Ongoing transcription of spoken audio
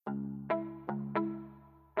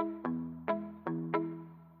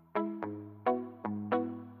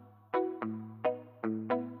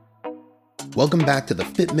Welcome back to the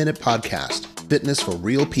Fit Minute Podcast, fitness for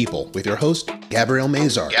real people, with your host, Gabrielle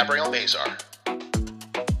Mazar.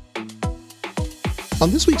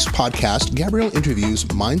 On this week's podcast, Gabrielle interviews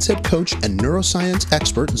mindset coach and neuroscience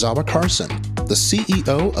expert Zara Carson, the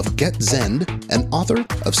CEO of GetZend and author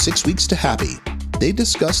of 6 Weeks to Happy. They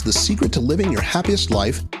discuss the secret to living your happiest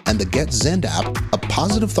life and the GetZend app, a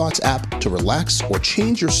positive thoughts app to relax or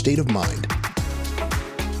change your state of mind.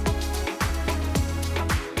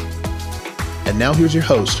 And now here's your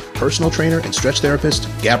host, personal trainer and stretch therapist,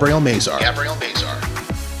 Gabrielle Mazar.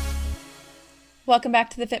 Welcome back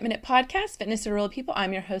to the Fit Minute Podcast, Fitness for Real People.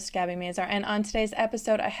 I'm your host, Gabby Mazar, and on today's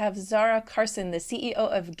episode, I have Zara Carson, the CEO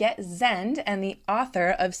of GetZend and the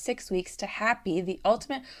author of 6 Weeks to Happy, the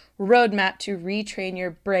ultimate roadmap to retrain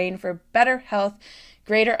your brain for better health,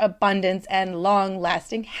 greater abundance, and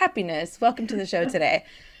long-lasting happiness. Welcome to the show today.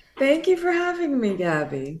 Thank you for having me,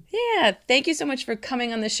 Gabby. Yeah, thank you so much for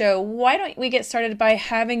coming on the show. Why don't we get started by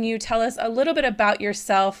having you tell us a little bit about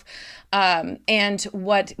yourself and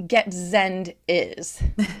what GetZend is?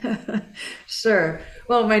 Sure.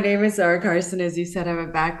 Well, my name is Zara Carson. As you said, I have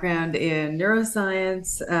a background in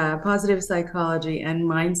neuroscience, positive psychology, and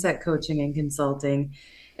mindset coaching and consulting.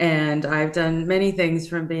 And I've done many things,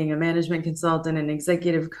 from being a management consultant and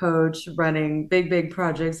executive coach, running big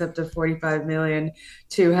projects up to 45 million,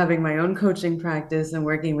 to having my own coaching practice and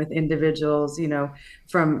working with individuals,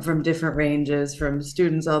 from different ranges, from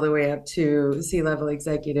students all the way up to C-level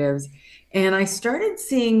executives. And I started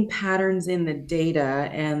seeing patterns in the data,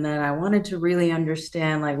 and then I wanted to really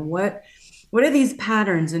understand, what are these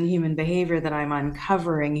patterns in human behavior that I'm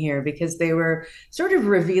uncovering here? Because they were sort of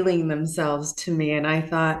revealing themselves to me. And I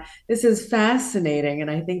thought, this is fascinating.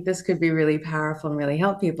 And I think this could be really powerful and really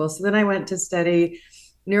help people. So then I went to study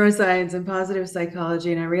neuroscience and positive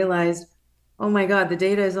psychology. And I realized, oh my God, the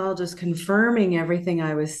data is all just confirming everything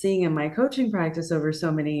I was seeing in my coaching practice over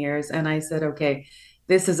so many years. And I said, okay,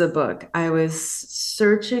 this is a book. I was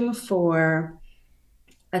searching for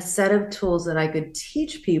a set of tools that I could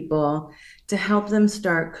teach people to help them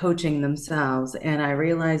start coaching themselves. And I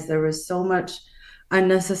realized there was so much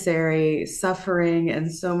unnecessary suffering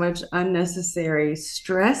and so much unnecessary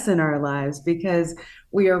stress in our lives because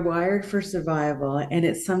we are wired for survival, and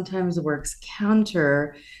it sometimes works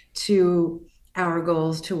counter to our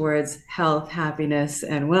goals towards health, happiness,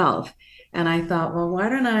 and wealth. And I thought, well,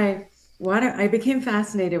 I became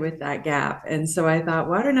fascinated with that gap. And so I thought,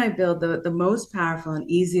 why don't I build the most powerful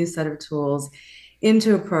and easiest set of tools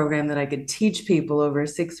into a program that I could teach people over a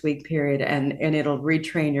 6-week period, and it'll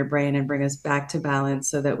retrain your brain and bring us back to balance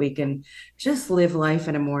so that we can just live life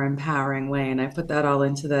in a more empowering way. And I put that all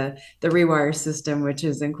into the Rewire system, which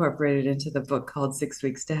is incorporated into the book called 6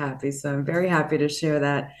 Weeks to Happy. So I'm very happy to share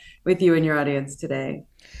that with you and your audience today.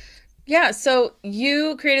 Yeah, so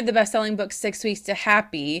you created the best-selling book, 6 Weeks to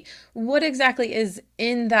Happy. What exactly is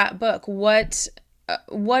in that book? What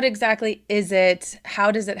exactly is it?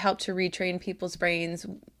 How does it help to retrain people's brains?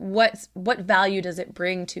 What value does it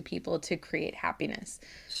bring to people to create happiness?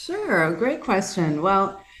 Sure, great question.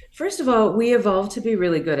 Well, first of all, we evolved to be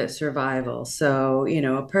really good at survival. So,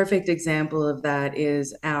 a perfect example of that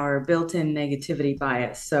is our built-in negativity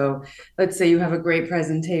bias. So let's say you have a great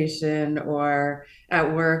presentation, or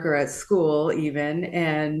at work or at school even,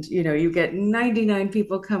 and, you get 99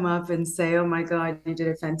 people come up and say, oh my God, you did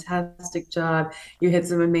a fantastic job. You hit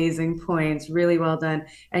some amazing points, really well done.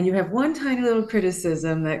 And you have one tiny little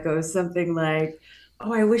criticism that goes something like,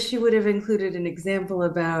 oh, I wish you would have included an example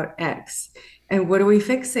about X. And what do we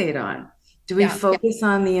fixate on? Do we focus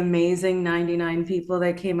on the amazing 99 people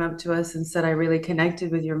that came up to us and said, I really connected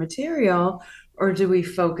with your material? Or do we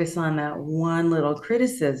focus on that one little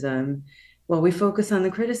criticism? Well, we focus on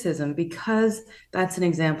the criticism because that's an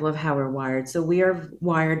example of how we're wired. So we are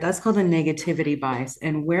wired, that's called a negativity bias.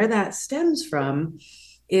 And where that stems from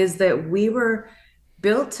is that we were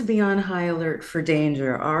built to be on high alert for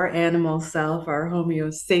danger. Our animal self, our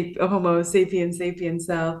Homo sapiens sapiens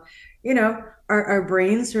self, our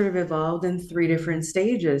brains sort of evolved in 3 different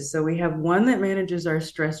stages. So we have one that manages our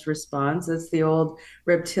stress response. That's the old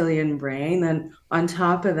reptilian brain. Then on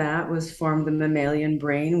top of that was formed the mammalian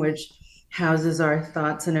brain, which houses our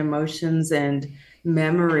thoughts and emotions and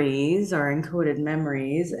memories, our encoded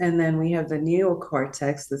memories. And then we have the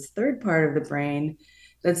neocortex, this third part of the brain,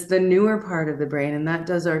 that's the newer part of the brain, and that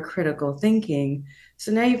does our critical thinking.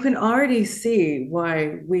 So now you can already see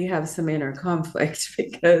why we have some inner conflict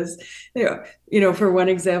because, for one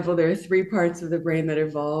example, there are 3 parts of the brain that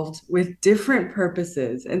evolved with different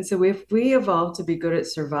purposes. And so if we evolved to be good at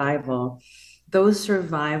survival, those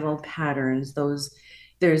survival patterns, those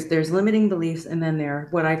there's limiting beliefs, and then there are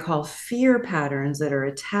what I call fear patterns that are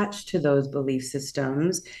attached to those belief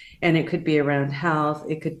systems. And it could be around health,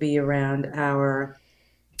 it could be around our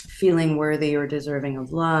feeling worthy or deserving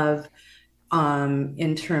of love,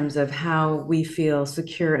 in terms of how we feel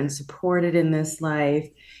secure and supported in this life,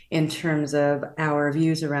 in terms of our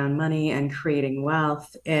views around money and creating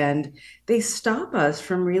wealth. And they stop us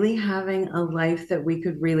from really having a life that we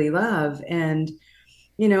could really love. And,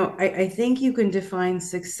 I think you can define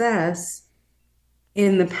success.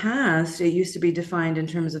 In the past, it used to be defined in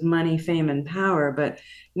terms of money, fame, and power. But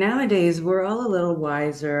nowadays, we're all a little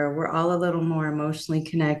wiser. We're all a little more emotionally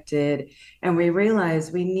connected. And we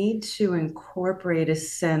realize we need to incorporate a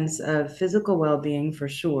sense of physical well being for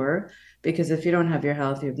sure, because if you don't have your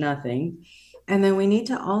health, you have nothing. And then we need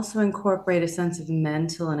to also incorporate a sense of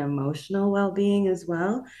mental and emotional well being as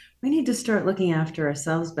well. We need to start looking after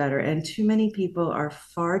ourselves better. And too many people are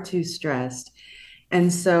far too stressed,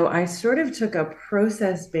 and so I sort of took a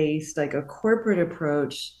process based, like a corporate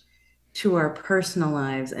approach to our personal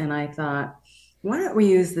lives. And I thought, why don't we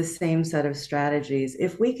use the same set of strategies?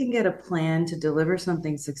 If we can get a plan to deliver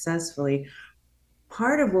something successfully,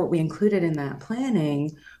 part of what we included in that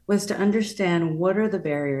planning was to understand what are the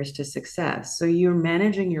barriers to success. So you're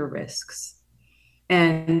managing your risks.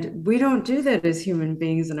 And we don't do that as human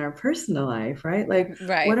beings in our personal life, right? Like, what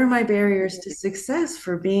Right. are my barriers to success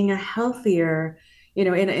for being a healthier,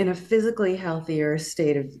 in a physically healthier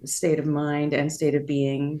state of mind and state of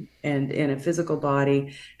being and in a physical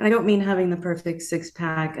body? And I don't mean having the perfect six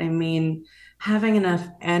pack. I mean having enough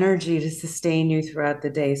energy to sustain you throughout the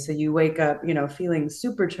day. So you wake up, feeling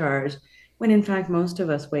supercharged, when in fact most of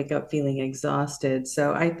us wake up feeling exhausted.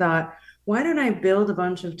 So I thought, why don't I build a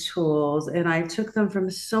bunch of tools? And I took them from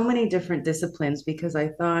so many different disciplines because I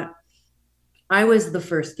thought I was the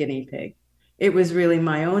first guinea pig. It was really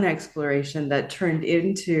my own exploration that turned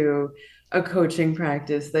into a coaching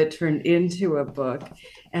practice, that turned into a book.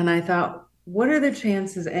 And I thought, what are the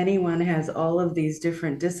chances anyone has all of these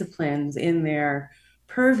different disciplines in their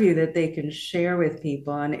purview that they can share with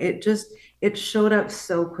people? And it showed up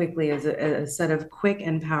so quickly as a set of quick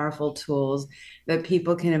and powerful tools that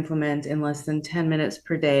people can implement in less than 10 minutes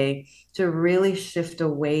per day to really shift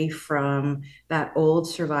away from that old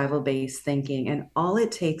survival based thinking. And all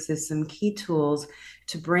it takes is some key tools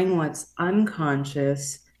to bring what's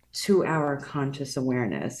unconscious to our conscious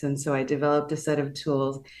awareness. And so I developed a set of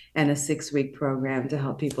tools and a 6-week program to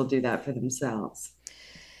help people do that for themselves.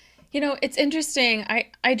 It's interesting.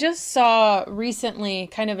 I just saw recently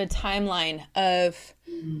kind of a timeline of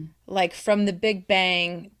like from the Big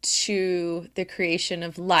Bang to the creation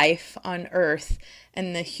of life on Earth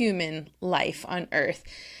and the human life on Earth.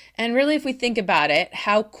 And really, if we think about it,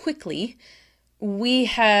 how quickly we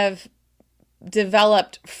have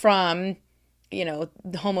developed from, the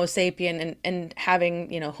Homo sapien and having,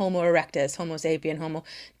 Homo erectus, Homo sapien, Homo,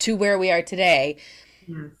 to where we are today.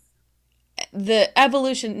 Yes. The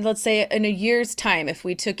evolution, let's say in a year's time, if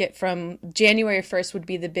we took it from January 1st would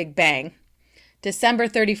be the Big Bang, December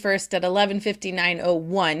 31st at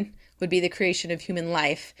 11:59:01 would be the creation of human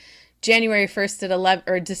life. January 1st at 11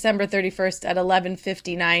 or December 31st at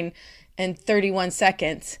 11:59 and 31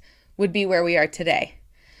 seconds would be where we are today.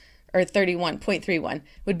 Or 31.31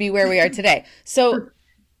 would be where we are today. So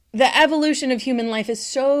the evolution of human life is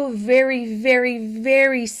so very, very,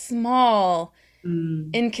 very small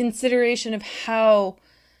in consideration of how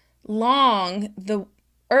long the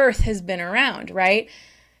earth has been around, right?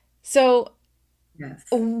 So Yes.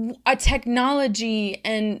 a technology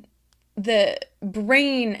and the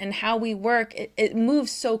brain and how we work, it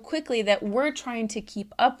moves so quickly that we're trying to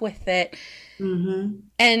keep up with it.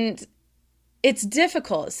 And it's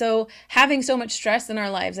difficult. So having so much stress in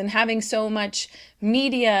our lives and having so much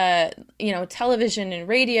media, television and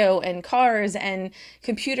radio and cars and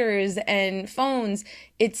computers and phones,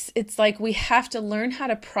 it's like we have to learn how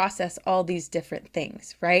to process all these different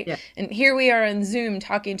things, right? Yeah. And here we are on Zoom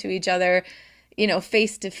talking to each other,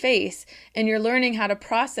 face to face, and you're learning how to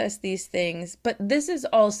process these things. But this is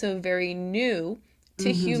also very new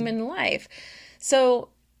to human life. So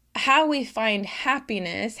how we find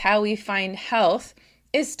happiness, how we find health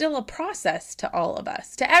is still a process to all of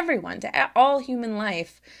us, to everyone, to all human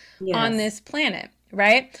life on this planet,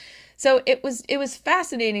 right? So it was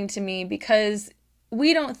fascinating to me because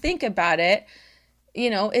we don't think about it.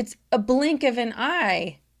 It's a blink of an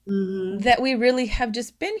eye that we really have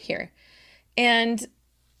just been here. And,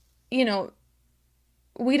 we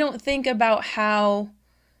don't think about how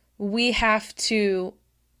we have to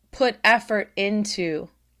put effort into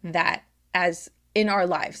that as in our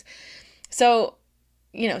lives. So,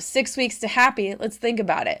 6 weeks to happy, let's think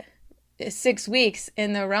about it. 6 weeks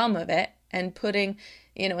in the realm of it and putting,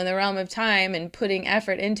 in the realm of time and putting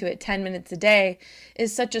effort into it, 10 minutes a day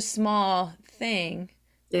is such a small thing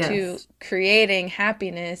to Yes. creating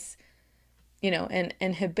happiness,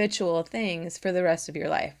 and habitual things for the rest of your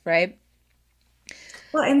life, right?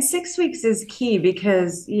 Well, and 6 weeks is key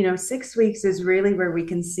because, 6 weeks is really where we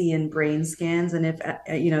can see in brain scans and if,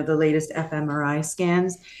 the latest fMRI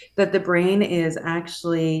scans, that the brain is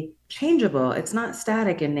actually changeable. It's not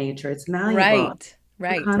static in nature, it's malleable. Right, The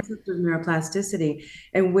right. concept of neuroplasticity.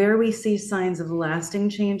 And where we see signs of lasting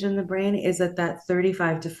change in the brain is at that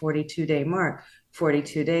 35 to 42 day mark.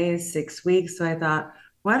 42 days, 6 weeks. So I thought,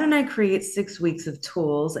 why don't I create 6 weeks of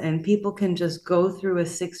tools and people can just go through a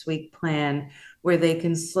 6 week plan where they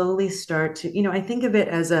can slowly start to, I think of it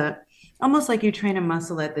as almost like you train a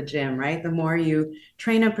muscle at the gym, right? The more you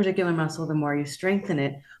train a particular muscle, the more you strengthen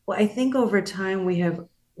it. Well, I think over time we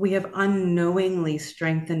have unknowingly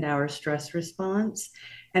strengthened our stress response,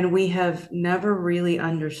 and we have never really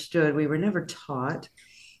understood, we were never taught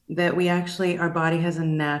that our body has a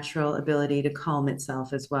natural ability to calm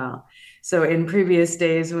itself as well. So in previous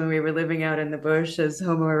days when we were living out in the bush as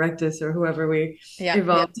Homo erectus or whoever we Yeah,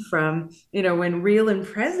 evolved from, when real and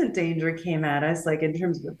present danger came at us, like in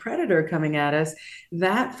terms of the predator coming at us,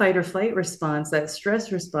 that fight or flight response, that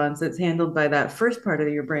stress response that's handled by that first part of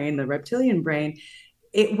your brain, the reptilian brain,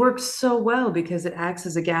 it works so well because it acts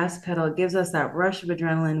as a gas pedal. It gives us that rush of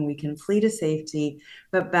adrenaline. We can flee to safety.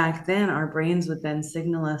 But back then, our brains would then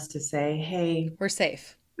signal us to say, hey, we're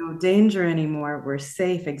safe. no danger anymore. We're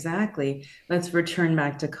safe. Exactly. Let's return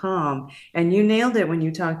back to calm. And you nailed it when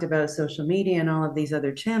you talked about social media and all of these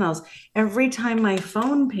other channels. Every time my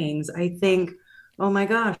phone pings, I think, oh my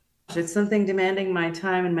gosh, it's something demanding my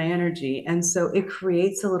time and my energy. And so it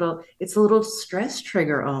creates it's a little stress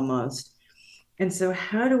trigger almost. And so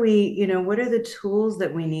how do we, what are the tools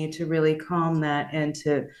that we need to really calm that and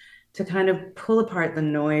to kind of pull apart the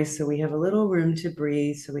noise so we have a little room to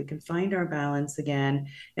breathe so we can find our balance again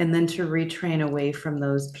and then to retrain away from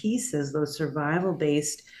those pieces, those survival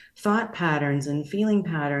based thought patterns and feeling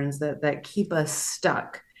patterns that keep us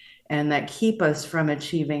stuck and that keep us from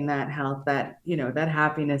achieving that health, that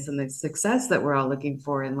happiness and the success that we're all looking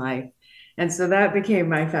for in life. And so that became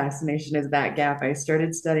my fascination, is that gap. I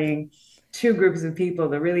started studying two groups of people,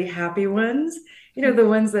 the really happy ones, the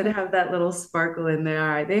ones that have that little sparkle in their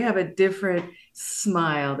eye. They have a different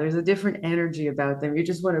smile. There's a different energy about them. You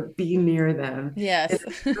just want to be near them. And Yes.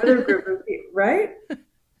 another group of people, right?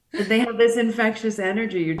 They have this infectious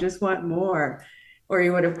energy. You just want more. Or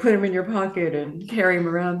you want to put them in your pocket and carry them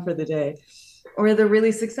around for the day. Or the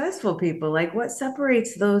really successful people, like what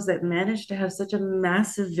separates those that manage to have such a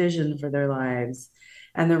massive vision for their lives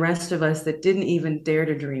and the rest of us that didn't even dare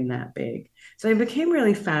to dream that big? So I became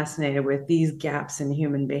really fascinated with these gaps in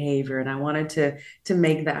human behavior, and I wanted to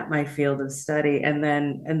make that my field of study. And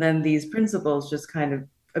then these principles just kind of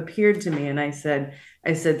appeared to me, and I said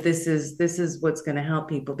this is what's going to help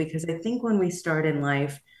people, because I think when we start in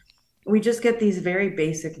life, we just get these very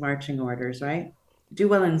basic marching orders, right? Do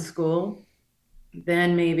well in school,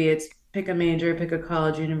 then maybe it's pick a major, pick a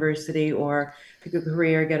college, university, or pick a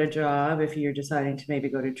career, get a job if you're deciding to maybe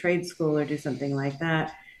go to trade school or do something like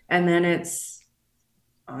that. And then it's,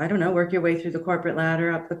 I don't know, work your way through the corporate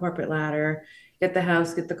ladder, up the corporate ladder, get the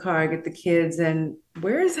house, get the car, get the kids. And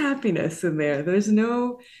where is happiness in there? There's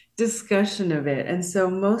no discussion of it. And so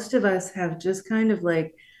most of us have just kind of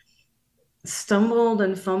like stumbled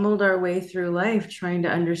and fumbled our way through life trying to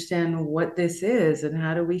understand what this is and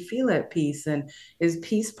how do we feel at peace, and is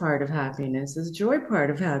peace part of happiness, is joy part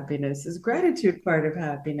of happiness, is gratitude part of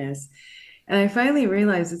happiness. And I finally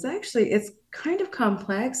realized it's kind of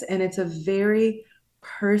complex, and it's a very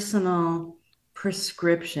personal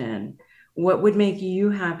prescription. What would make you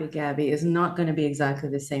happy, Gabby, is not going to be exactly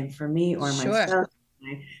the same for me or my Sure. spouse,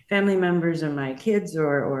 my family members or my kids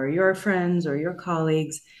or your friends or your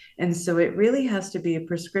colleagues. And so it really has to be a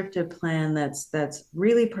prescriptive plan that's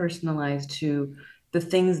really personalized to the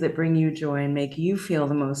things that bring you joy and make you feel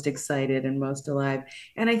the most excited and most alive.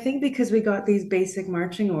 And I think because we got these basic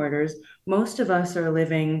marching orders, most of us are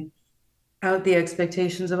living out the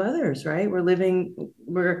expectations of others, right?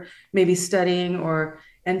 We're maybe studying or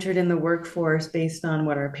entered in the workforce based on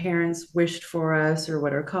what our parents wished for us or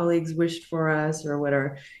what our colleagues wished for us or what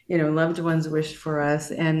our, loved ones wished for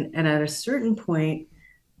us. And at a certain point,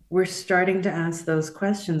 we're starting to ask those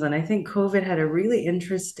questions. And I think COVID had a really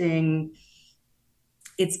interesting,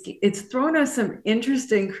 it's thrown us some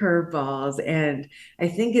interesting curveballs, and I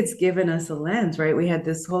think it's given us a lens, right? We had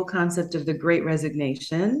this whole concept of the great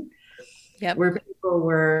resignation, Yep. where people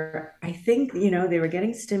were, I think, they were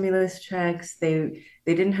getting stimulus checks. They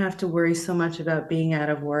didn't have to worry so much about being out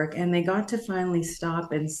of work, and they got to finally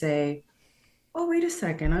stop and say, "Oh, wait a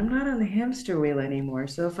second, I'm not on the hamster wheel anymore.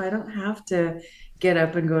 So if I don't have to get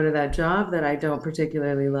up and go to that job that I don't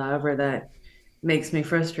particularly love or that makes me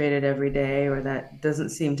frustrated every day or that doesn't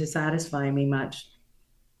seem to satisfy me much,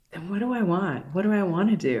 then what do I want? What do I want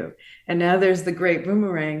to do?" And now there's the great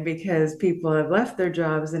boomerang because people have left their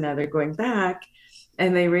jobs and now they're going back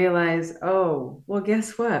and they realize, oh, well,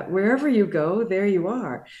 guess what? Wherever you go, there you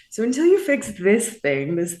are. So until you fix this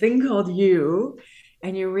thing called you,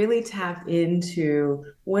 and you really tap into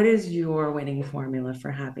what is your winning formula for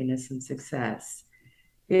happiness and success,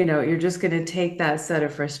 you're just going to take that set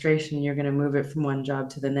of frustration, you're going to move it from one job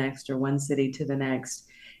to the next or one city to the next.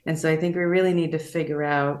 And so I think we really need to figure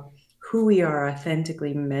out who we are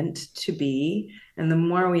authentically meant to be. And the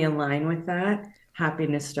more we align with that,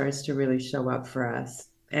 happiness starts to really show up for us.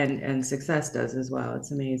 And success does as well.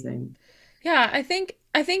 It's amazing. Yeah, I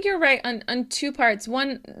think you're right on two parts.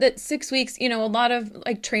 One, that 6 weeks, a lot of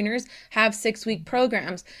like trainers have 6 week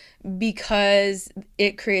programs because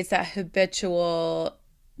it creates that habitual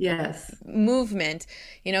Yes. movement.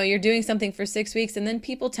 You're doing something for 6 weeks and then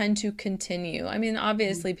people tend to continue. I mean,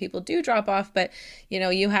 obviously people do drop off, but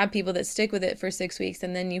you have people that stick with it for 6 weeks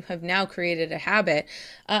and then you have now created a habit.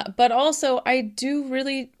 But also I do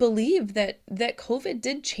really believe that COVID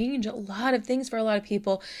did change a lot of things for a lot of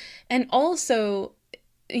people. And also,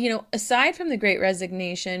 aside from the Great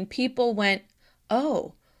Resignation, people went,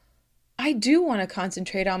 oh, I do want to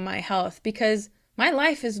concentrate on my health because my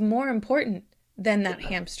life is more important than that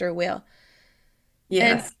hamster wheel.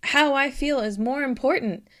 And Yes. how I feel is more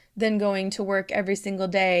important than going to work every single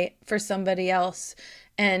day for somebody else.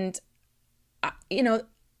 And, uh, you know,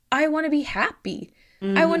 I want to be happy.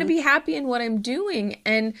 I want to Hmm. be happy in what I'm doing.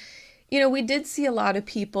 And, we did see a lot of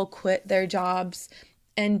people quit their jobs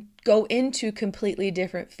and go into completely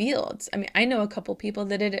different fields. I mean, I know a couple people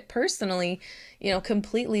that did it personally,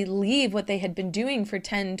 completely leave what they had been doing for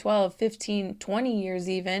 10, 12, 15, 20 years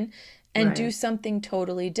even and do Right. something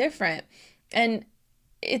totally different. And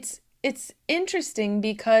it's interesting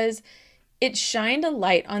because it shined a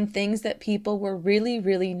light on things that people were really,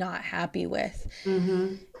 really not happy with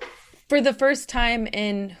Hmm. for the first time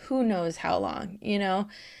in who knows how long,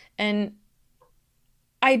 And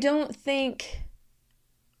I don't think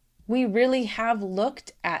we really have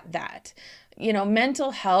looked at that.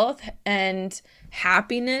 Mental health and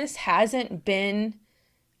happiness hasn't been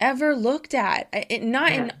ever looked at.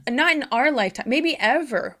 Not in Yes. not in our lifetime, maybe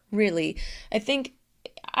ever, really. I think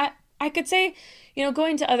I could say,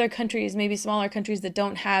 going to other countries, maybe smaller countries that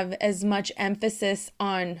don't have as much emphasis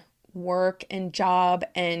on work and job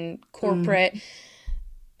and corporate, Hmm.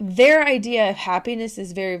 their idea of happiness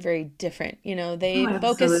is very, very different. Oh, They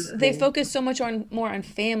absolutely. focus so much on more on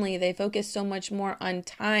family, they focus so much more on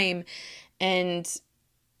time and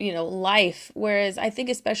life. Whereas I think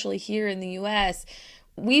especially here in the US,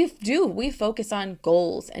 we focus on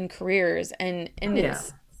goals and careers, Oh, and yeah.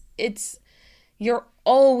 it's you're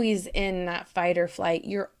always in that fight or flight.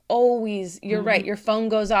 You're right, Hmm. your phone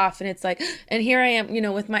goes off and it's like, and here I am,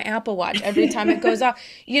 with my Apple Watch. Every time it goes off,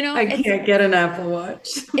 I it's can't get an Apple Watch.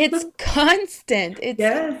 it's constant. It's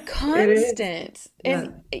Yes, it is. constant. Yeah.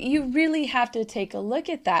 And you really have to take a look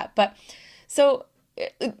at that. But so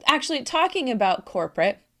actually talking about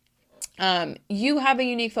corporate, you have a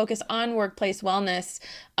unique focus on workplace wellness,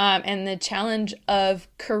 and the challenge of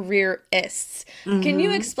careerists. Can you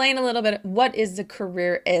Hmm. explain a little bit what is the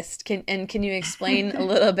careerist? Can you explain a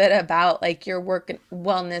little bit about like your work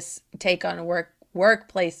wellness take on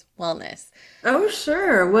workplace wellness? Oh,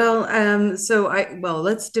 sure. Well,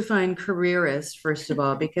 let's define careerist first of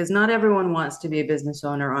all, because not everyone wants to be a business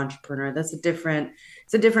owner or entrepreneur. It's a different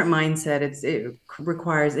mindset. It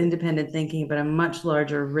requires independent thinking, but a much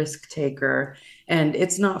larger risk taker, and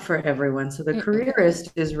it's not for everyone. So the Mm-mm.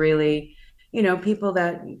 careerist is really, people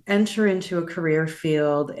that enter into a career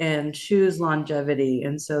field and choose longevity,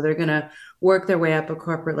 and so they're going to work their way up a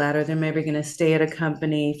corporate ladder. They're maybe going to stay at a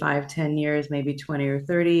company 5, 10 years, maybe 20 or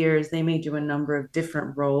 30 years. They may do a number of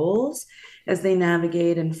different roles as they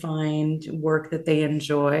navigate and find work that they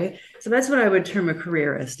enjoy. So that's what I would term a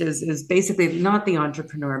careerist is basically not the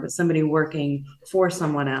entrepreneur, but somebody working for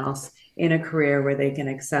someone else in a career where they can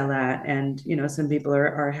excel at. And, some people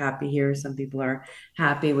are happy here. Some people are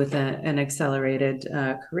happy with an accelerated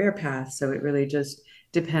career path. So it really just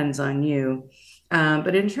depends on you.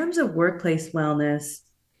 But in terms of workplace wellness,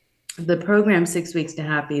 the program 6 Weeks to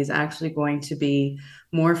Happy is actually going to be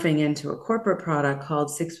morphing into a corporate product called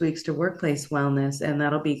 6 Weeks to Workplace Wellness, and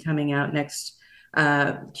that'll be coming out next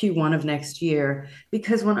Q1 of next year.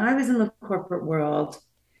 Because when I was in the corporate world,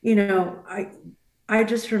 I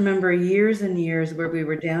just remember years and years where we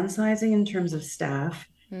were downsizing in terms of staff,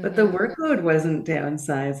 but the workload wasn't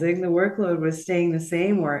downsizing. The workload was staying the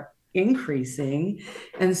same or increasing.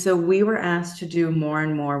 And so we were asked to do more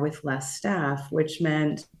and more with less staff, which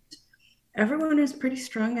meant everyone is pretty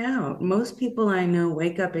strung out. Most people I know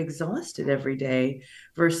wake up exhausted every day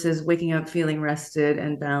versus waking up feeling rested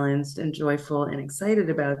and balanced and joyful and excited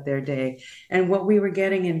about their day. And what we were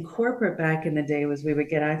getting in corporate back in the day was we would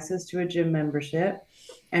get access to a gym membership,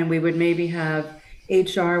 and we would maybe have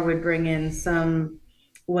HR would bring in some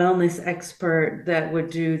wellness expert that would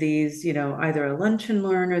do these, either a lunch and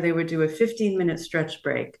learn, or they would do a 15-minute stretch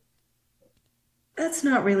break. That's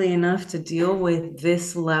not really enough to deal with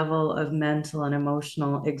this level of mental and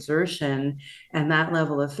emotional exertion and that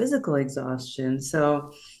level of physical exhaustion.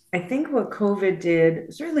 So I think what COVID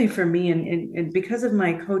did, certainly for me, and because of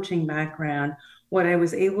my coaching background, what I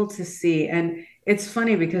was able to see, and it's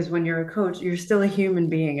funny because when you're a coach, you're still a human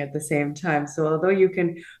being at the same time. So although you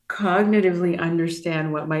can cognitively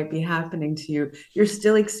understand what might be happening to you, you're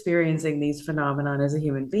still experiencing these phenomenon as a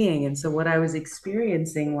human being. And so what I was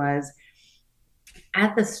experiencing was,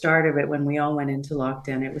 at the start of it, when we all went into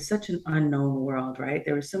lockdown, it was such an unknown world, right?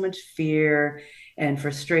 There was so much fear and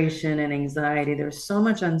frustration and anxiety. There was so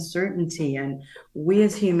much uncertainty, and we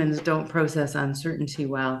as humans don't process uncertainty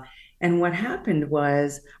well. And what happened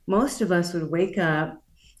was most of us would wake up,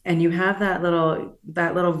 and you have that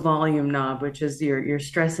little volume knob, which is your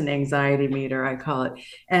stress and anxiety meter, I call it.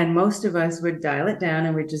 And most of us would dial it down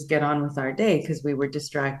and we'd just get on with our day because we were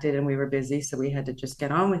distracted and we were busy, so we had to just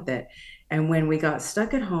get on with it. And when we got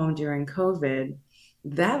stuck at home during COVID,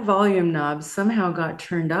 that volume knob somehow got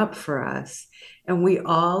turned up for us. And we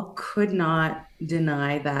all could not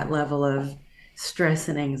deny that level of stress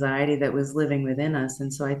and anxiety that was living within us.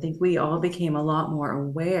 And so I think we all became a lot more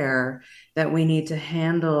aware that we need to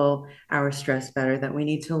handle our stress better, that we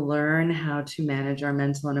need to learn how to manage our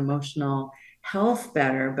mental and emotional health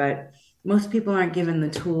better. But most people aren't given the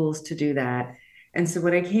tools to do that. And so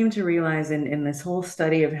what I came to realize in this whole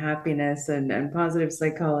study of happiness and positive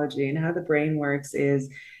psychology and how the brain works is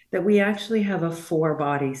that we actually have a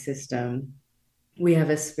four-body system. We have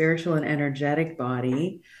a spiritual and energetic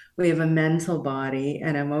body. We have a mental body,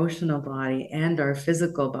 an emotional body, and our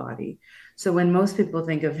physical body. So when most people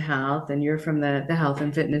think of health, and you're from the health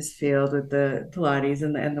and fitness field with the Pilates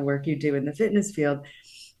and the work you do in the fitness field,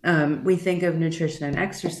 we think of nutrition and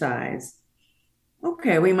exercise.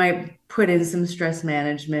 Okay, we might put in some stress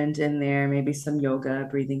management in there, maybe some yoga,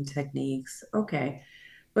 breathing techniques. Okay.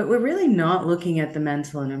 But we're really not looking at the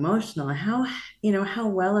mental and emotional. How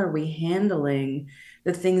well are we handling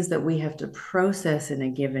the things that we have to process in a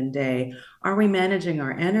given day? Are we managing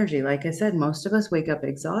our energy? Like I said, most of us wake up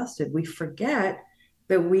exhausted. We forget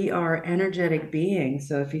that we are energetic beings.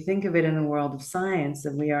 So if you think of it in the world of science,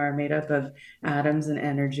 and we are made up of atoms and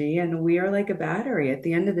energy, and we are like a battery. At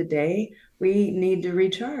the end of the day, we need to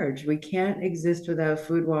recharge. We can't exist without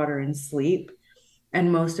food, water, and sleep.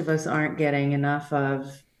 And most of us aren't getting enough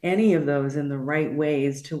of any of those in the right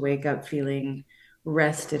ways to wake up feeling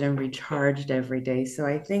rested and recharged every day. So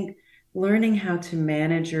I think learning how to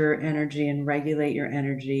manage your energy and regulate your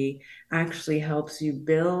energy actually helps you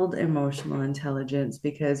build emotional intelligence,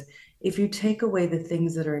 because if you take away the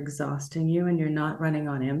things that are exhausting you and you're not running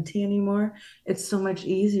on empty anymore, it's so much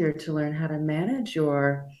easier to learn how to manage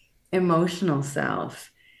your emotional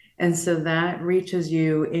self. And so that reaches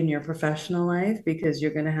you in your professional life, because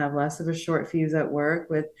you're going to have less of a short fuse at work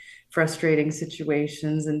with frustrating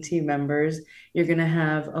situations and team members. You're going to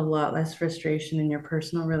have a lot less frustration in your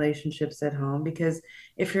personal relationships at home, because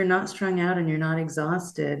if you're not strung out and you're not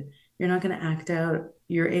exhausted, you're not going to act out.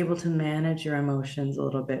 You're able to manage your emotions a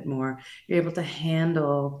little bit more. You're able to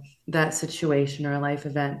handle that situation or a life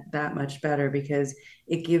event that much better because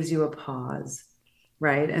it gives you a pause.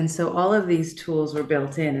 Right. And so all of these tools were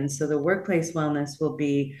built in. And so the workplace wellness will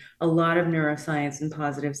be a lot of neuroscience and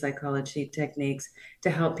positive psychology techniques to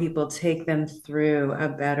help people take them through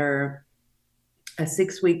a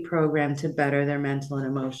 6-week program to better their mental and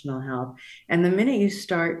emotional health. And the minute you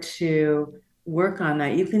start to work on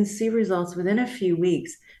that, you can see results within a few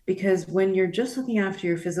weeks, because when you're just looking after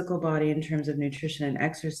your physical body in terms of nutrition and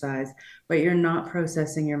exercise, but you're not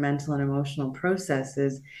processing your mental and emotional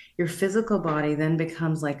processes, your physical body then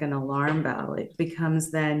becomes like an alarm bell. It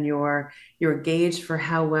becomes then your gauge for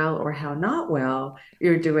how well or how not well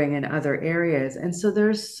you're doing in other areas. And so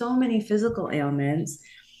there's so many physical ailments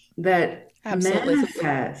that Absolutely.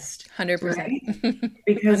 manifest 100%. right?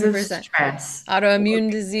 Because 100%. Of stress, autoimmune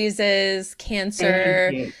diseases,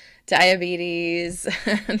 cancer, Diabetes,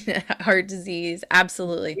 heart disease.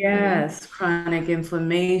 Absolutely. Yes, chronic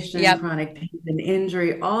inflammation, Yep. chronic pain and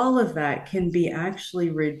injury, all of that can be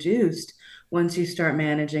actually reduced once you start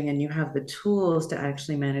managing and you have the tools to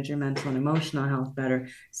actually manage your mental and emotional health better.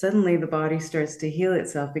 Suddenly the body starts to heal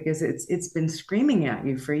itself because it's been screaming at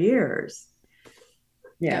you for years.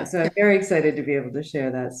 Yeah, Yeah. so I'm very excited to be able to share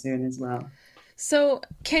that soon as well. So,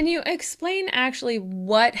 can you explain actually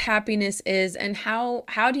what happiness is and how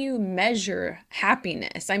do you measure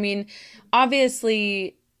happiness? I mean,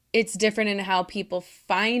 obviously it's different in how people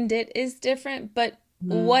find it is different, but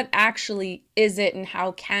Mhm. what actually is it and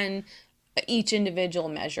how can each individual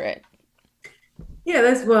measure it? Yeah,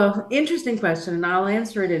 that's well, interesting question, and I'll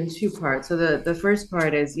answer it in two parts. So the first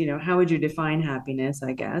part is, how would you define happiness,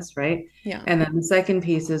 I guess, right? Yeah. And then the second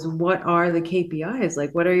piece is what are the KPIs?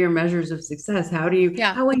 Like what are your measures of success?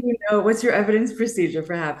 Yeah. How will you know what's your evidence procedure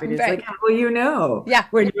for happiness? Like Right. how will you know Yeah.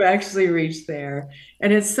 when you actually reach there?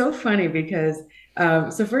 And it's so funny because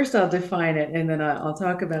so first I'll define it and then I'll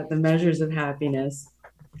talk about the measures of happiness.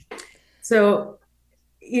 So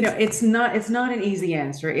it's not an easy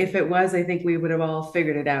answer. If it was, I think we would have all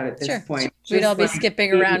figured it out at this Sure. point. We'd all Just be like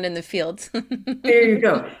skipping being, around in the fields. there you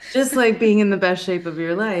go. Just like being in the best shape of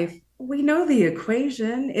your life. We know the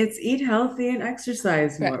equation. It's eat healthy and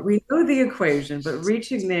exercise Right. more. We know the equation, but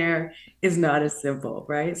reaching there is not as simple,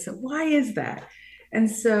 right? So why is that? And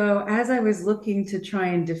so as I was looking to try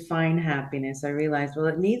and define happiness, I realized, well,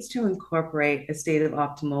 it needs to incorporate a state of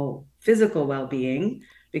optimal physical well-being,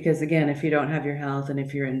 because again, if you don't have your health and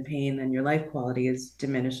if you're in pain, then your life quality is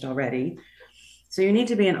diminished already. So you need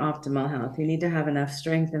to be in optimal health. You need to have enough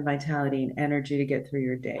strength and vitality and energy to get through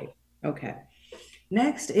your day. Okay.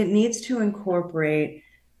 Next, it needs to incorporate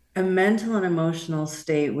a mental and emotional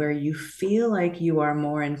state where you feel like you are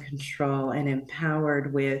more in control and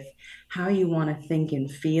empowered with how you want to think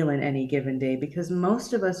and feel in any given day, because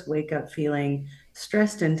most of us wake up feeling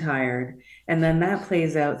stressed and tired, and then that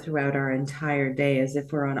plays out throughout our entire day as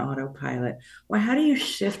if we're on autopilot. Well, how do you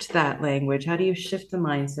shift that language? How do you shift the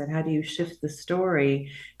mindset? How do you shift the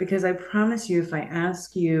story? Because I promise you, if I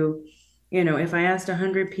ask you, if I asked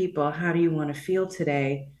 100 people, how do you want to feel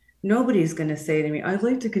today? Nobody's going to say to me, I'd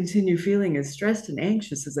like to continue feeling as stressed and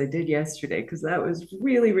anxious as I did yesterday, because that was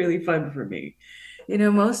really, really fun for me.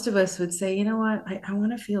 Most of us would say, you know what, I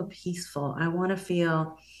want to feel peaceful. I want to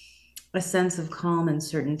feel a sense of calm and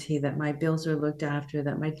certainty that my bills are looked after,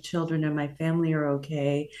 that my children and my family are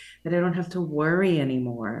okay, that I don't have to worry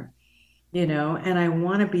anymore, and I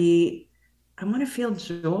want to feel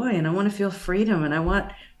joy and I want to feel freedom and I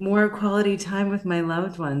want more quality time with my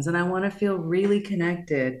loved ones and I want to feel really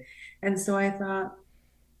connected. And so I thought,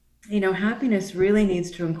 happiness really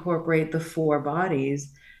needs to incorporate the four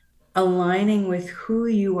bodies, aligning with who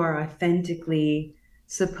you are authentically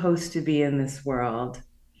supposed to be in this world.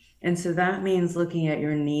 And so that means looking at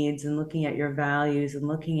your needs and looking at your values and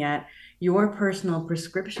looking at your personal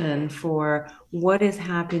prescription for what is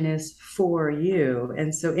happiness for you.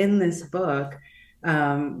 And so in this book,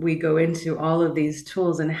 we go into all of these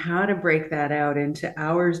tools and how to break that out into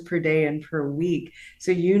hours per day and per week.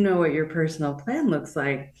 So you know what your personal plan looks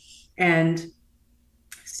like. And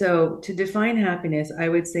so to define happiness, I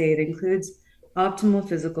would say it includes optimal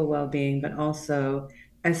physical well-being, but also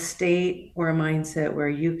a state or a mindset where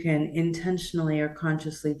you can intentionally or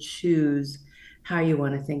consciously choose how you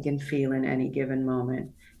want to think and feel in any given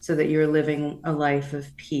moment so that you're living a life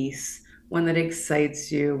of peace, one that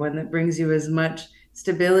excites you, one that brings you as much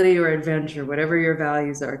stability or adventure, whatever your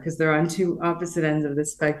values are, because they're on two opposite ends of the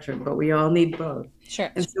spectrum, but we all need both. Sure.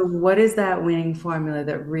 And so, what is that winning formula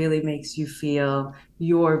that really makes you feel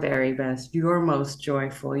your very best, your most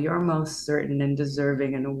joyful, your most certain and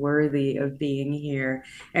deserving and worthy of being here?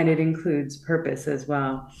 And it includes purpose as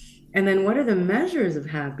well. And then, what are the measures of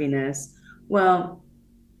happiness? Well,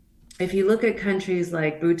 if you look at countries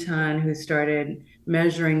like Bhutan, who started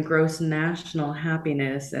measuring gross national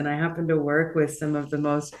happiness, and I happen to work with some of the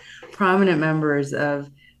most prominent members of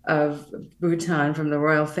Bhutan, from the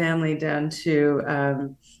royal family down to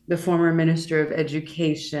the former minister of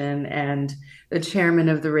education and the chairman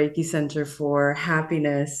of the Reiki Center for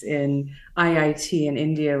Happiness in IIT in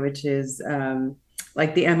India, which is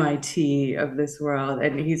like the MIT of this world.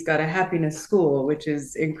 And he's got a happiness school, which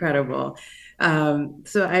is incredible.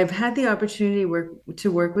 So I've had the opportunity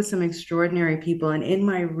to work with some extraordinary people. And in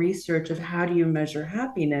my research of how do you measure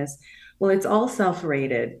happiness, well, it's all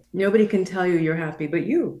self-rated. Nobody can tell you you're happy but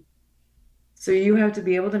you. So you have to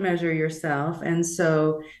be able to measure yourself. And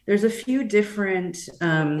so there's a few different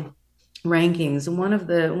rankings. One of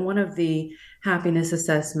the happiness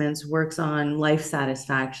assessments works on life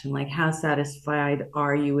satisfaction, like how satisfied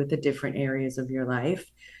are you with the different areas of your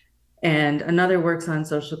life. And another works on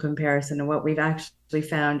social comparison. And what we've actually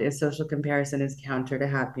found is social comparison is counter to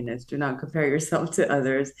happiness. Do not compare yourself to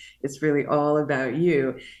others. It's really all about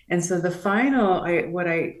you. And so the final, what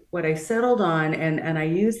I settled on, and I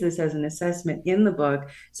use this as an assessment in the book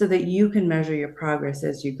so that you can measure your progress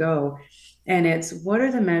as you go. And it's, what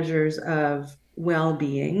are the measures of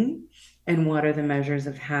well-being and what are the measures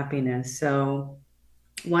of happiness? So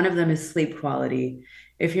one of them is sleep quality.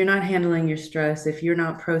 If you're not handling your stress, if you're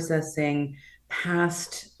not processing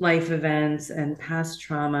past life events and past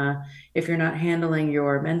trauma, if you're not handling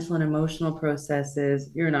your mental and emotional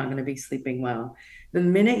processes, you're not going to be sleeping well. The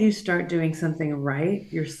minute you start doing something right,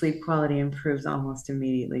 your sleep quality improves almost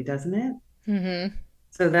immediately, doesn't it? Mm-hmm.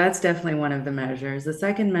 So that's definitely one of the measures. The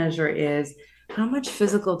second measure is, how much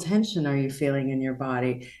physical tension are you feeling in your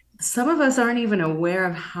body? Some of us aren't even aware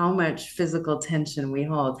of how much physical tension we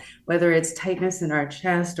hold, whether it's tightness in our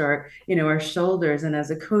chest or, our shoulders. And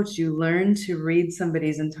as a coach, you learn to read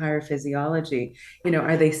somebody's entire physiology.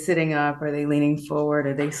 Are they sitting up? Are they leaning forward?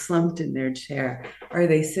 Are they slumped in their chair? Are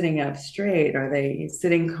they sitting up straight? Are they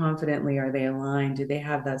sitting confidently? Are they aligned? Do they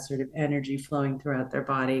have that sort of energy flowing throughout their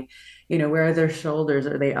body? Where are their shoulders?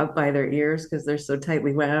 Are they up by their ears because they're so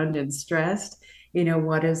tightly wound and stressed?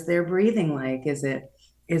 What is their breathing like? Is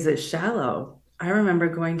it shallow? I remember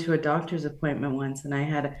going to a doctor's appointment once, and I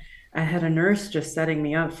had a nurse just setting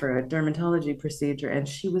me up for a dermatology procedure, and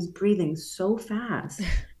she was breathing so fast.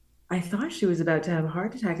 I thought she was about to have a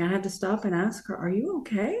heart attack. I had to stop and ask her, "Are you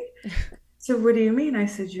okay?" So, what do you mean? I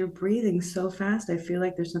said, "You're breathing so fast. I feel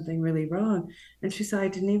like there's something really wrong." And she said, "I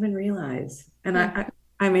didn't even realize." And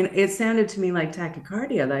I mean, it sounded to me like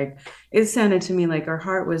tachycardia. Like, it sounded to me like her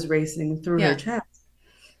heart was racing through her Yeah. chest.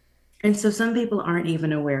 And so some people aren't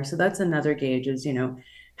even aware. So that's another gauge is,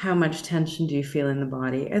 how much tension do you feel in the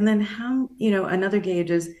body? And then another gauge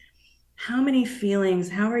is, how many feelings,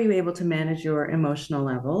 how are you able to manage your emotional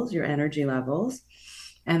levels, your energy levels?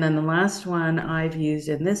 And then the last one I've used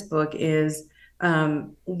in this book is,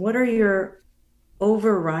 what are your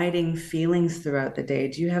overriding feelings throughout the day?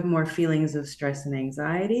 Do you have more feelings of stress and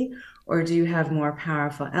anxiety, or do you have more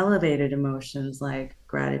powerful, elevated emotions like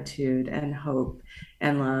gratitude and hope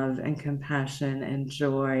and love and compassion and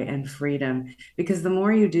joy and freedom? Because the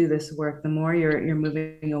more you do this work, the more you're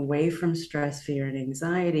moving away from stress, fear, and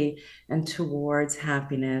anxiety and towards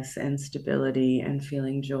happiness and stability and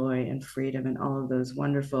feeling joy and freedom and all of those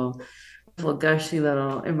wonderful gushy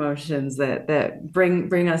little emotions that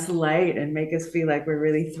bring us light and make us feel like we're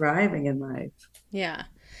really thriving in life. Yeah.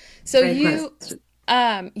 So Great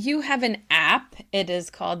question. you have an app. It is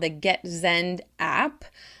called the Get Zen app.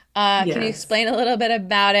 Can you Yes. explain a little bit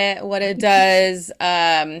about it, what it does,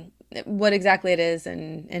 what exactly it is,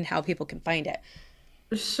 and how people can find it?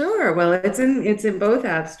 Sure. Well, it's in both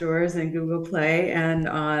app stores and Google Play and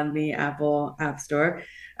on the Apple App Store.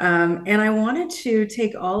 And I wanted to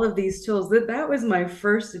take all of these tools. That was my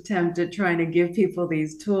first attempt at trying to give people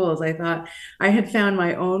these tools. I thought I had found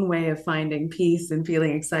my own way of finding peace and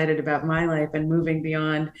feeling excited about my life and moving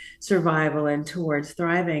beyond survival and towards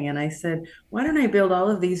thriving. And I said, why don't I build all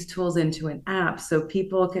of these tools into an app so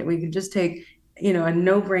we can just take a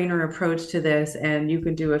no-brainer approach to this, and you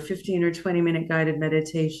can do a 15 or 20-minute guided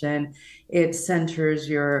meditation. It centers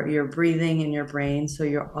your breathing in your brain, so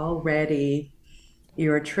you're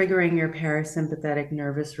triggering your parasympathetic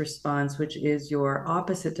nervous response, which is your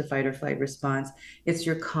opposite to fight or flight response. It's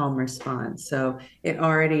your calm response. So it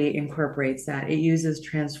already incorporates that. It uses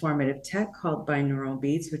transformative tech called binaural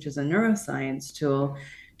beats, which is a neuroscience tool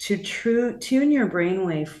to tune your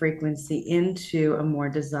brainwave frequency into a more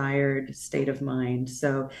desired state of mind.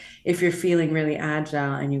 So if you're feeling really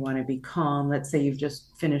agile and you want to be calm, let's say you've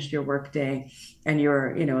just finished your workday and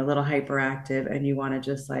you're, a little hyperactive and you want to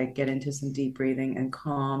just like get into some deep breathing and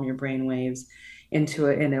calm your brain waves into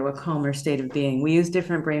a calmer state of being. We use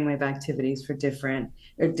different brainwave activities for different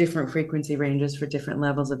frequency ranges for different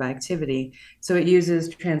levels of activity. So it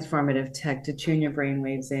uses transformative tech to tune your brain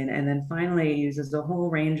waves in. And then finally, it uses a whole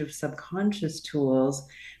range of subconscious tools,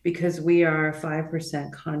 because we are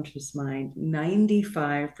 5% conscious mind,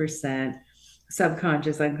 95%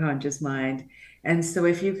 subconscious, unconscious mind. And so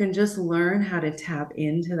if you can just learn how to tap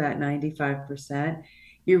into that 95%,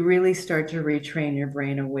 you really start to retrain your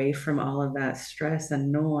brain away from all of that stress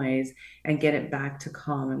and noise and get it back to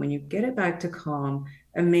calm. And when you get it back to calm,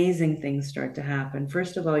 amazing things start to happen.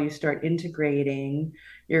 First of all, you start integrating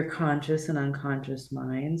your conscious and unconscious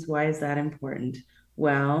minds. Why is that important?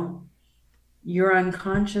 Well, your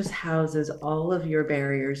unconscious houses all of your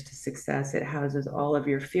barriers to success. It houses all of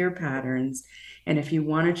your fear patterns. And if you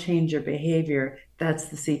want to change your behavior, that's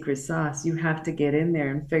the secret sauce. You have to get in there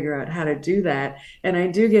and figure out how to do that. And I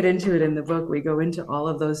do get into it in the book. We go into all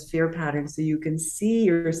of those fear patterns so you can see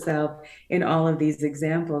yourself in all of these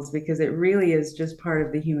examples, because it really is just part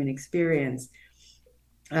of the human experience.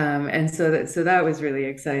 And so that was really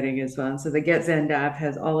exciting as well. And so the Get Zen app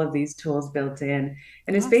has all of these tools built in,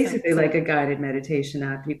 and it's Awesome. basically like a guided meditation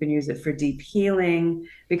app. You can use it for deep healing,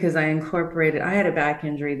 because I had a back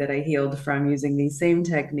injury that I healed from using these same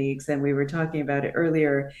techniques. And we were talking about it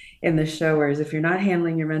earlier in the show, whereas if you're not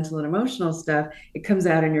handling your mental and emotional stuff, it comes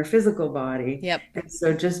out in your physical body. Yep. And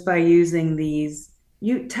so just by using these,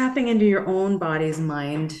 you tapping into your own body's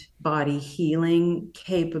mind body healing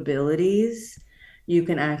capabilities, you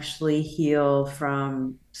can actually heal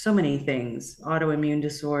from so many things: autoimmune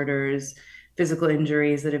disorders, physical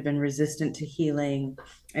injuries that have been resistant to healing.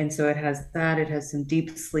 And so it has that, it has some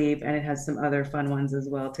deep sleep, and it has some other fun ones as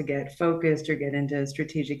well to get focused or get into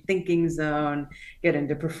strategic thinking zone, get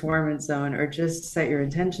into performance zone, or just set your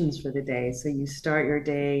intentions for the day. So you start your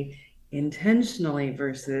day intentionally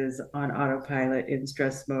versus on autopilot in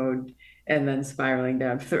stress mode and then spiraling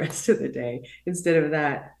down for the rest of the day. Instead of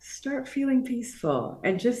that, start feeling peaceful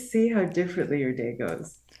and just see how differently your day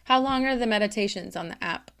goes. How long are the meditations on the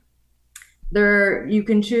app? You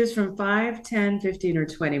can choose from 5, 10, 15, or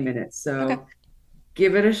 20 minutes. Okay. So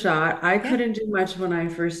give it a shot. I Yeah. couldn't do much when I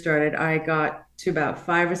first started. I got to about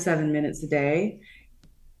 5 or 7 minutes a day.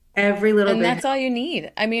 Every little And bit. that's all you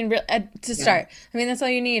need. I mean, to Yeah. start. I mean, that's all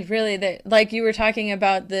you need, really. That, like you were talking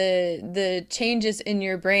about the changes in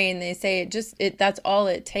your brain. They say that's all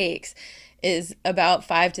it takes is about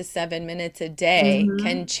 5 to 7 minutes a day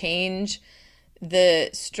can Mhm. change the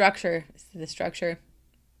structure. The structure.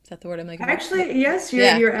 Is that the word I'm looking for? Actually, yes,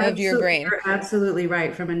 Yeah, of your brain. you're absolutely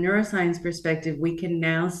right. From a neuroscience perspective, we can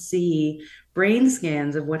now see brain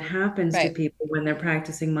scans of what happens to Right. people when they're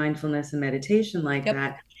practicing mindfulness and meditation like Yep.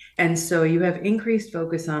 that. And so you have increased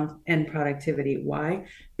focus on and productivity. Why?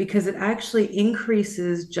 Because it actually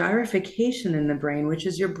increases gyrification in the brain, which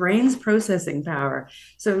is your brain's processing power.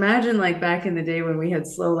 So imagine like back in the day when we had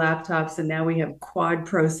slow laptops and now we have quad Yeah.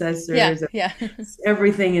 processors. Yeah.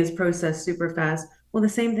 Everything is processed super fast. Well, the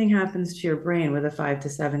same thing happens to your brain with a 5 to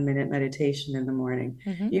 7 minute meditation in the morning.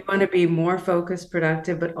 Hmm. You want to be more focused,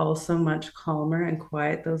 productive, but also much calmer, and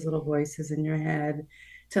quiet those little voices in your head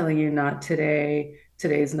telling you not today,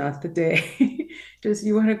 today's not the day. Just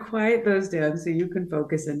you want to quiet those down so you can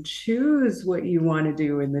focus and choose what you want to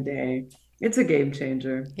do in the day. It's a game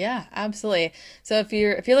changer. Yeah, absolutely. So if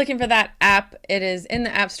you're looking for that app, it is in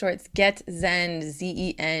the App Store. It's Get Zend,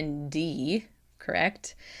 Zend,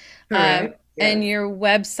 correct? Correct. And Yes. your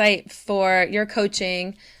website for your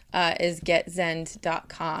coaching is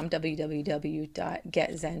getzend.com,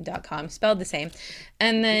 www.getzend.com, spelled the same.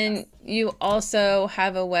 And then you also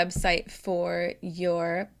have a website for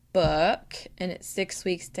your book, and it's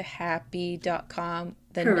 6weekstohappy.com,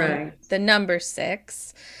 Correct. the number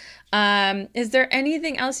 6. Is there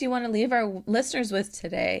anything else you want to leave our listeners with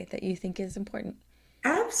today that you think is important?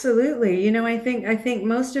 Absolutely. I think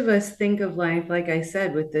most of us think of life, like I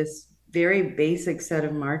said, with this very basic set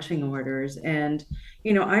of marching orders. And,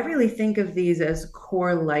 I really think of these as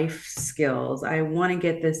core life skills. I want to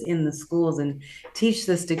get this in the schools and teach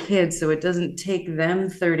this to kids so it doesn't take them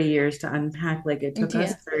 30 years to unpack like it took us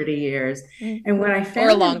Yeah. 30 years. Mm. And what I Or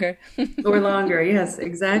found in longer. or longer, yes,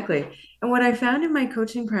 exactly. And what I found in my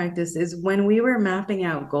coaching practice is when we were mapping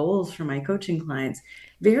out goals for my coaching clients,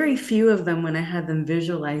 very few of them, when I had them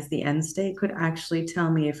visualize the end state, could actually tell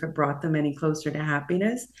me if it brought them any closer to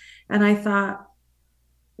happiness. And I thought,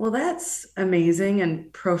 well, that's amazing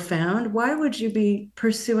and profound. Why would you be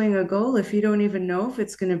pursuing a goal if you don't even know if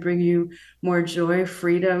it's going to bring you more joy,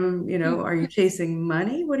 freedom? Are you chasing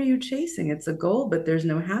money? What are you chasing? It's a goal, but there's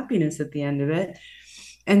no happiness at the end of it.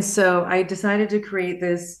 And so I decided to create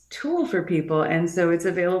this tool for people. And so it's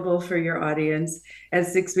available for your audience at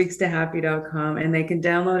 6weekstohappy.com, and they can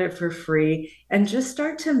download it for free and just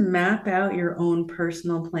start to map out your own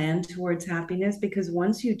personal plan towards happiness. Because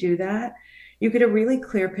once you do that, you get a really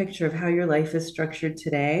clear picture of how your life is structured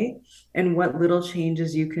today and what little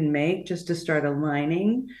changes you can make just to start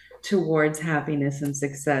aligning towards happiness and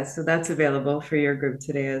success. So that's available for your group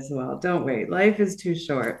today as well. Don't wait. Life is too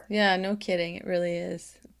short. Yeah, no kidding. It really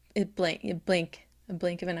is. A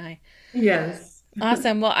blink of an eye. Yes.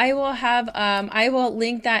 Awesome. Well, I will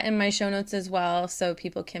link that in my show notes as well, so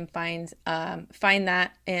people can find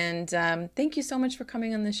that. And thank you so much for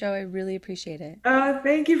coming on the show. I really appreciate it.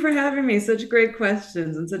 Thank you for having me. Such great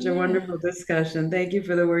questions and such a wonderful discussion. Thank you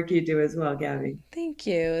for the work you do as well, Gabby. Thank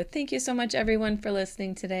you. Thank you so much, everyone, for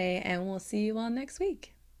listening today, and we'll see you all next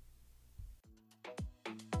week.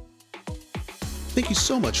 Thank you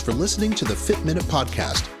so much for listening to the Fit Minute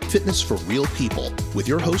Podcast, Fitness for Real People, with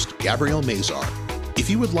your host, Gabrielle Mazar. If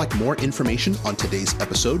you would like more information on today's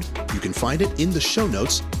episode, you can find it in the show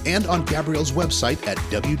notes and on Gabrielle's website at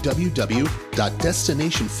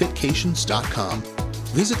www.destinationfitcations.com.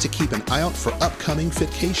 Visit to keep an eye out for upcoming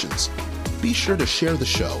Fitcations. Be sure to share the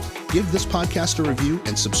show, give this podcast a review,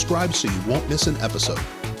 and subscribe so you won't miss an episode.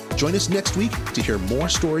 Join us next week to hear more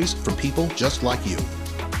stories from people just like you.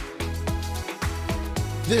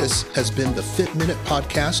 This has been the Fit Minute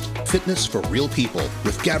Podcast, Fitness for Real People,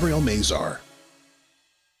 with Gabrielle Mazar.